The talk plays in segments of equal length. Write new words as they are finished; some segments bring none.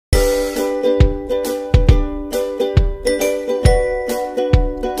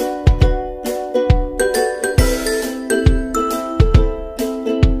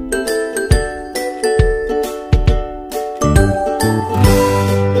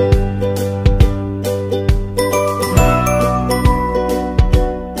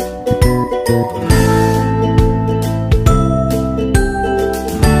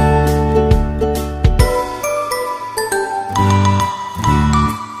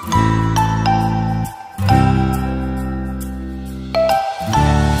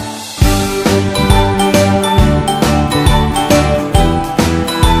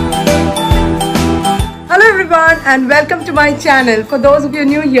and welcome to my channel. For those of you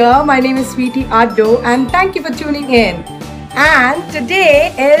new here, my name is Sweetie Addo and thank you for tuning in. And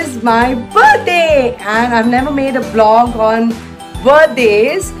today is my birthday and I've never made a vlog on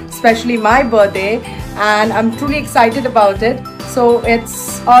birthdays, especially my birthday, and I'm truly excited about it. So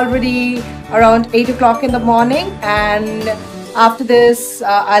it's already around 8 o'clock in the morning, and after this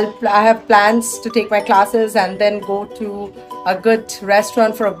I have plans to take my classes and then go to a good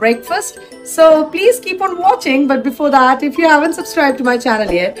restaurant for a breakfast. So please keep on watching, but before that, if you haven't subscribed to my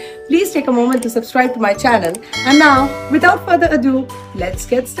channel yet, please take a moment to subscribe to my channel. And now without further ado, let's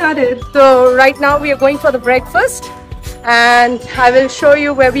get started. So right now we are going for the breakfast and I will show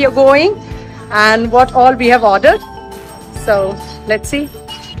you where we are going and what all we have ordered. So let's see.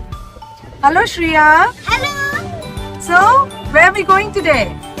 Hello Shriya. Hello. So where are we going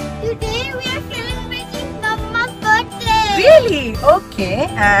today? Today we are celebrating Mama's birthday. Really? Okay.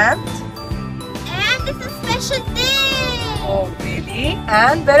 And it's a special day. oh really?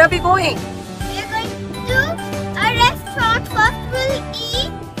 And where are we going? We are going to a restaurant. First we'll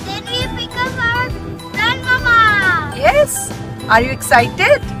eat, then we'll pick up our grandmama. Yes. Are you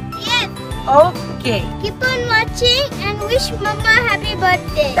excited? Yes. Okay. Keep on watching and wish Mama happy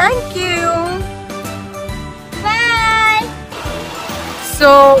birthday. Thank you. Bye.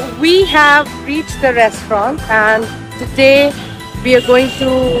 So we have reached the restaurant and today we are going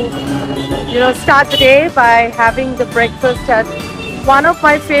to start the day by having the breakfast at one of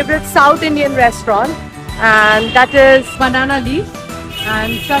my favorite South Indian restaurants, and that is Banana Leaf.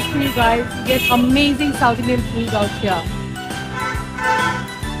 And trust me guys, you get amazing South Indian food out here.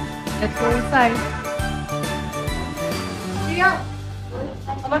 Let's go inside. Shriya,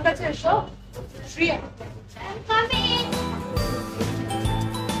 amar kache esho. Shriya. I'm coming.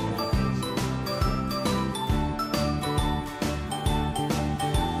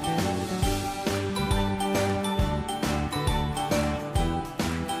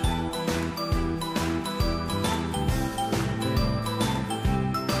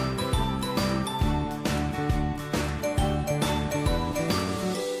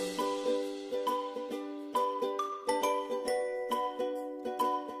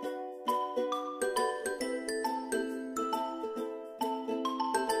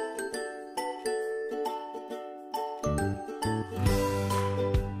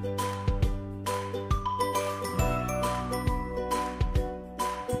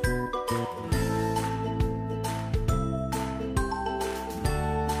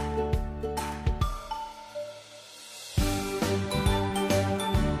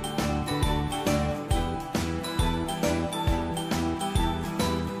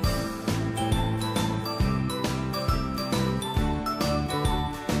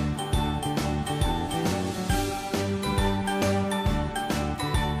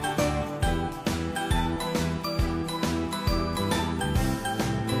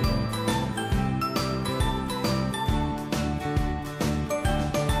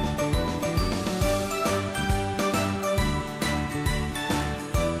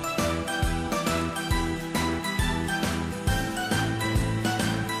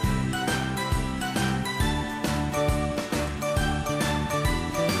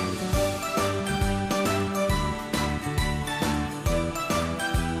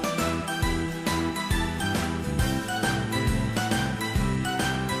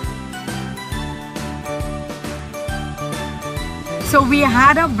 So we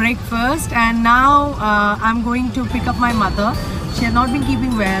had our breakfast and now I'm going to pick up my mother. She has not been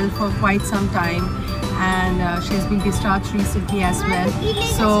keeping well for quite some time and she's been discharged recently as well.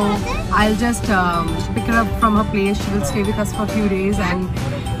 So I'll just pick her up from her place. She will stay with us for a few days and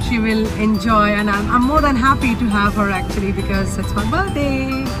she will enjoy, and I'm more than happy to have her actually because it's my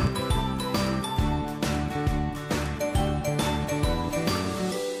birthday.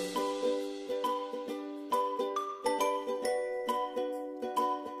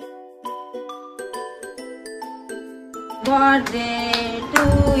 Birthday to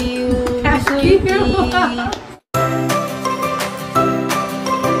you, Thank you. sweetie.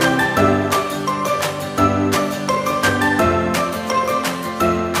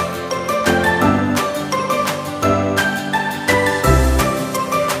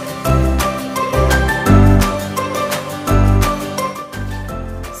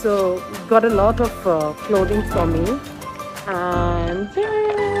 So got a lot of clothing for me, and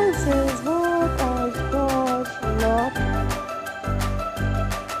this is what I got. A lot.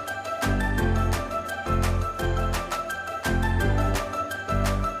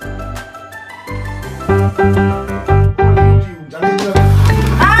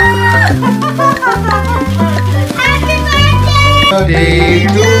 Happy birthday! Birthday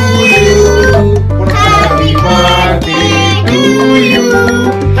to